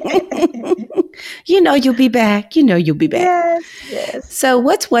it. You'll be back. You'll be back. Yes, yes. So,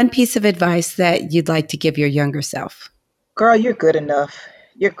 what's one piece of advice that you'd like to give your younger self? Girl, you're good enough.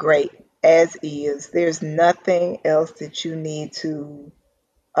 You're great as is. There's nothing else that you need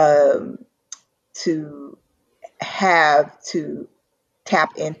um, to have to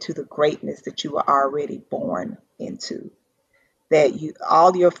tap into the greatness that you were already born into. That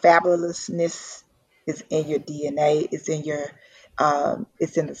all your fabulousness is in your DNA. It's in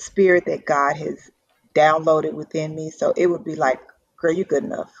the spirit that God has downloaded within me. So it would be like, girl, you're good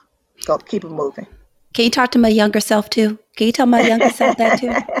enough. Go keep it moving. Can you talk to my younger self too? Can you tell my younger self that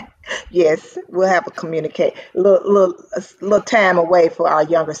too? Yes, we'll have a little time away for our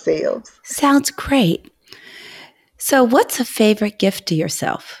younger selves. Sounds great. So, what's a favorite gift to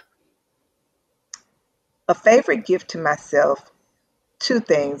yourself? A favorite gift to myself, two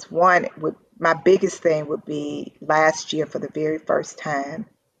things. One, my biggest thing would be last year for the very first time,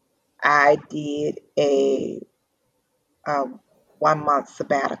 I did a 1 month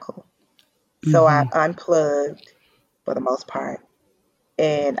sabbatical. So I unplugged for the most part.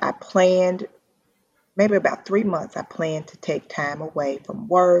 And I planned, maybe about 3 months, I planned to take time away from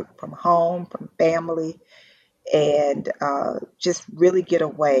work, from home, from family, and just really get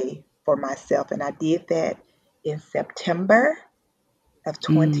away for myself. And I did that in September of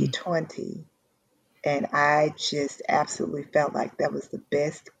 2020. And I just absolutely felt like that was the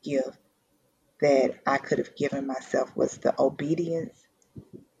best gift that I could have given myself, was the obedience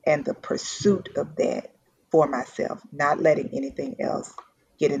and the pursuit of that for myself, not letting anything else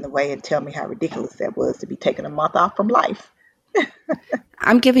get in the way and tell me how ridiculous that was to be taking a month off from life.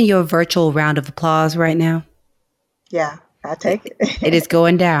 I'm giving you a virtual round of applause right now. Yeah, I take it. It is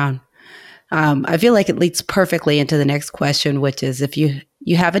going down. I feel like it leads perfectly into the next question, which is if you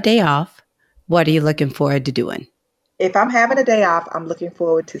have a day off, what are you looking forward to doing? If I'm having a day off, I'm looking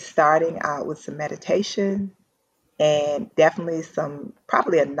forward to starting out with some meditation and definitely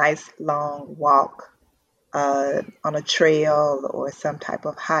probably a nice long walk on a trail or some type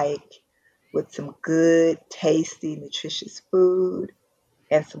of hike with some good, tasty, nutritious food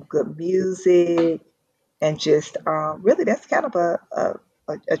and some good music. And just really, that's kind of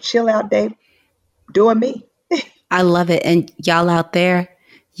a chill out day doing me. I love it. And y'all out there,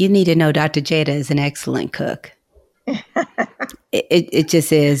 you need to know Dr. Jada is an excellent cook. It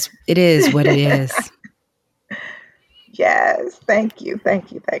just is. It is what it is. Yes. Thank you.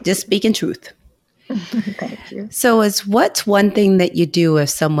 Thank you. Thank Just speaking truth. you. Thank you. So what's one thing that you do if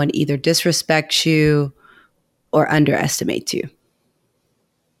someone either disrespects you or underestimates you?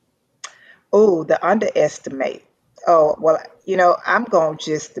 Oh, the underestimate. Oh, well, I'm going to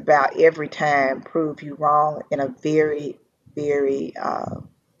just about every time prove you wrong in a very, very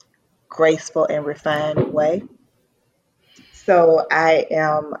graceful and refined way. So I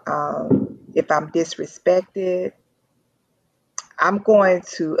am, if I'm disrespected, I'm going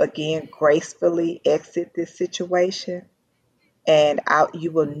to again gracefully exit this situation, and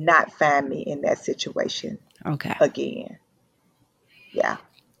you will not find me in that situation Okay. again. Yeah,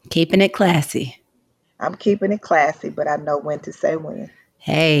 Keeping it classy. I'm keeping it classy, but I know when to say when.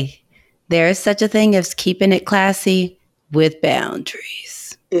 Hey, there is such a thing as keeping it classy with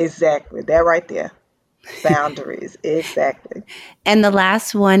boundaries. Exactly. That right there. Boundaries. Exactly. And the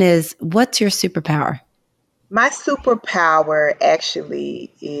last one is, what's your superpower? My superpower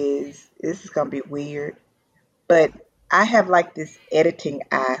actually this is going to be weird, but I have like this editing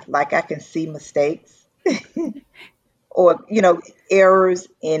eye. Like I can see mistakes or, errors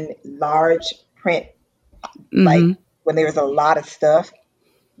in large print, like Mm-hmm. when there's a lot of stuff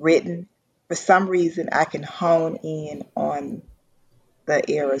written for some reason I can hone in on the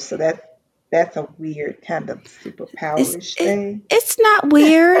errors. So that's a weird kind of It's superpowerish it, thing. it's not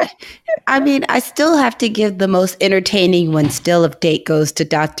weird. I mean, I still have to give the most entertaining one still of date goes to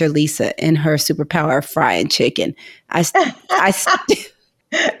Dr. Lisa and her superpower of frying chicken. I I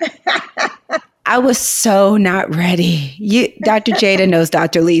I was so not ready. Dr. Jada knows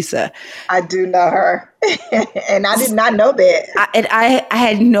Dr. Lisa. I do know her, and I did not know that. I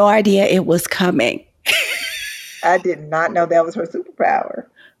had no idea it was coming. I did not know that was her superpower.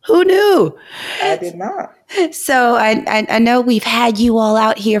 Who knew? I did not. So I know we've had you all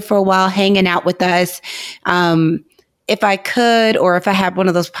out here for a while hanging out with us. If I could, or if I had one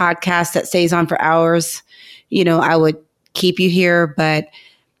of those podcasts that stays on for hours, I would keep you here. But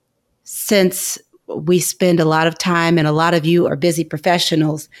since we spend a lot of time and a lot of you are busy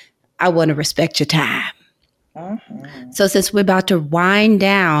professionals, I want to respect your time. So since we're about to wind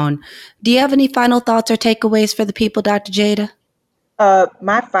down, do you have any final thoughts or takeaways for the people, Dr. Jada?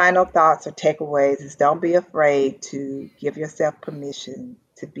 My final thoughts or takeaways is don't be afraid to give yourself permission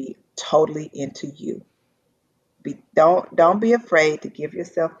to be totally into you. Don't be afraid to give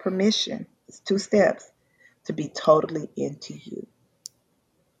yourself permission. It's 2 steps to be totally into you.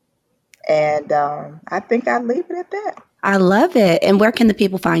 And I think I'll leave it at that. I love it. And where can the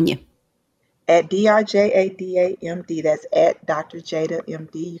people find you? At DrJadaMD, that's at Dr. Jada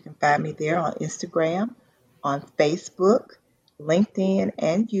MD. You can find me there on Instagram, on Facebook, LinkedIn,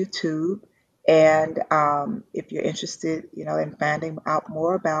 and YouTube. And if you're interested, in finding out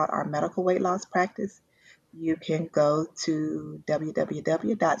more about our medical weight loss practice, you can go to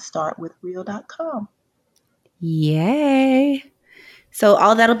www.startwithreal.com. Yay. So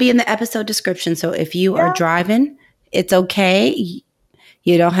all that'll be in the episode description. So if you are driving, it's okay.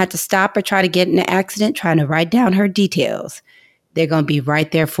 You don't have to stop or try to get in an accident trying to write down her details. They're going to be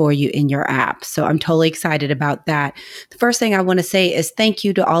right there for you in your app. So I'm totally excited about that. The first thing I want to say is thank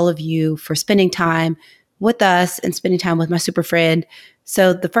you to all of you for spending time with us and spending time with my super friend.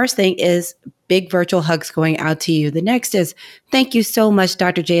 So the first thing is big virtual hugs going out to you. The next is thank you so much,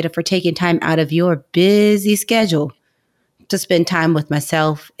 Dr. Jada, for taking time out of your busy schedule to spend time with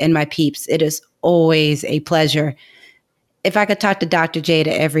myself and my peeps. It is always a pleasure. If I could talk to Dr. Jada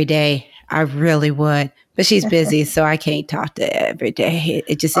every day, I really would. But she's busy, so I can't talk to her every day.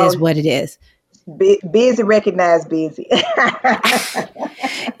 It just is what it is. Busy, recognize busy.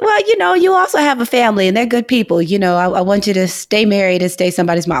 Well, you also have a family, and they're good people. I want you to stay married and stay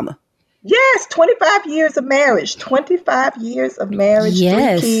somebody's mama. Yes, 25 years of marriage. 25 years of marriage,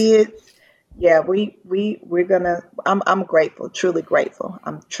 Yes. 3 kids. Yeah, we're gonna. I'm grateful, truly grateful.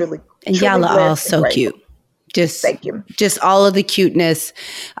 I'm truly. And truly y'all are all blessed and so grateful. cute. Thank you. Just all of the cuteness.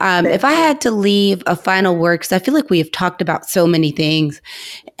 If I had to leave a final word, because I feel like we have talked about so many things,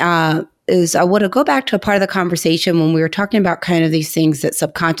 is I want to go back to a part of the conversation when we were talking about kind of these things that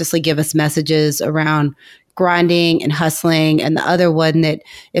subconsciously give us messages around grinding and hustling. And the other one that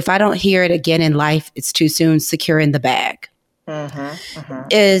if I don't hear it again in life, it's too soon, securing the bag.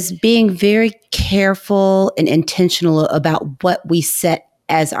 Is being very careful and intentional about what we set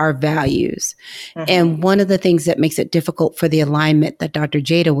as our values. And one of the things that makes it difficult for the alignment that Dr.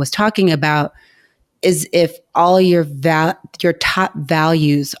 Jada was talking about is if all your top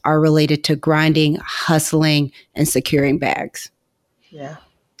values are related to grinding, hustling, and securing bags. Yeah.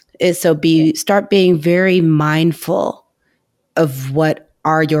 Start being very mindful of what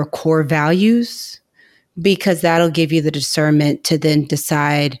are your core values, because that'll give you the discernment to then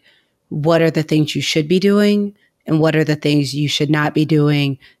decide what are the things you should be doing and what are the things you should not be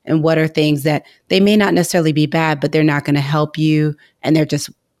doing, and what are things that they may not necessarily be bad, but they're not going to help you, and they're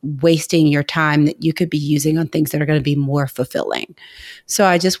just wasting your time that you could be using on things that are going to be more fulfilling. So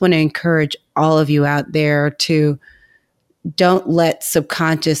I just want to encourage all of you out there to don't let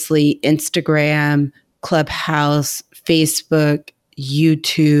subconsciously Instagram, Clubhouse, Facebook,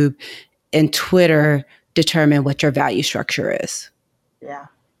 YouTube, and Twitter determine what your value structure is. Yeah,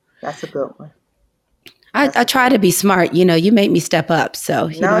 that's a good one. I try to be smart. You make me step up. So,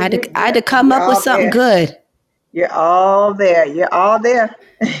 I had to come up with something good. You're all there. You're all there.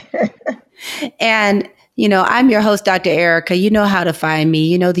 And, I'm your host, Dr. Erica. You know how to find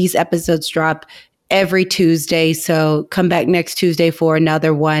me. These episodes drop every Tuesday. So come back next Tuesday for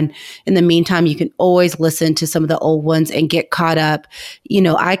another one. In the meantime, you can always listen to some of the old ones and get caught up.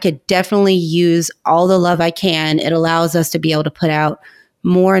 I could definitely use all the love I can. It allows us to be able to put out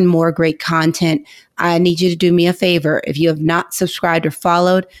more and more great content. I need you to do me a favor. If you have not subscribed or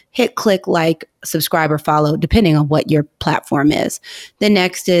followed, hit click like, subscribe or follow, depending on what your platform is. The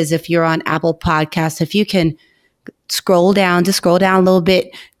next is if you're on Apple Podcasts, if you can scroll down a little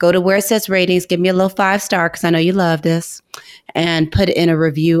bit, go to where it says ratings, give me a little 5-star because I know you love this, and put in a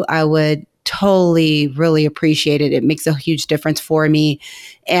review. I would totally really appreciate it. It makes a huge difference for me.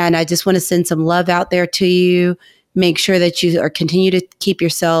 And I just want to send some love out there to you. Make sure that you are continue to keep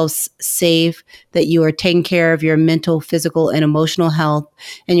yourselves safe, that you are taking care of your mental, physical, and emotional health.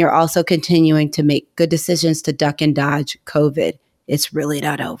 And you're also continuing to make good decisions to duck and dodge COVID. It's really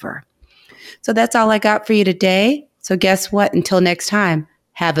not over. So that's all I got for you today. So guess what? Until next time,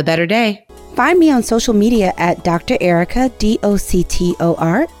 have a better day. Find me on social media at Dr. Erica,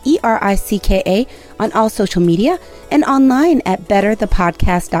 DoctorEricka, on all social media, and online at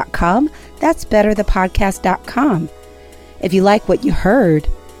betterthepodcast.com. That's betterthepodcast.com. If you like what you heard,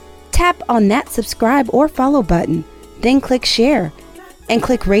 tap on that subscribe or follow button, then click share and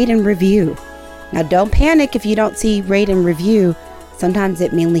click rate and review. Now don't panic if you don't see rate and review. Sometimes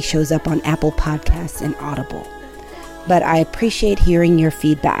it mainly shows up on Apple Podcasts and Audible. But I appreciate hearing your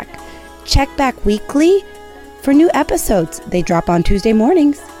feedback. Check back weekly for new episodes. They drop on Tuesday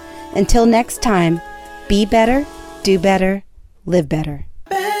mornings. Until next time, be better, do better, live better.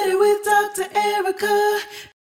 Better with Dr. Erica.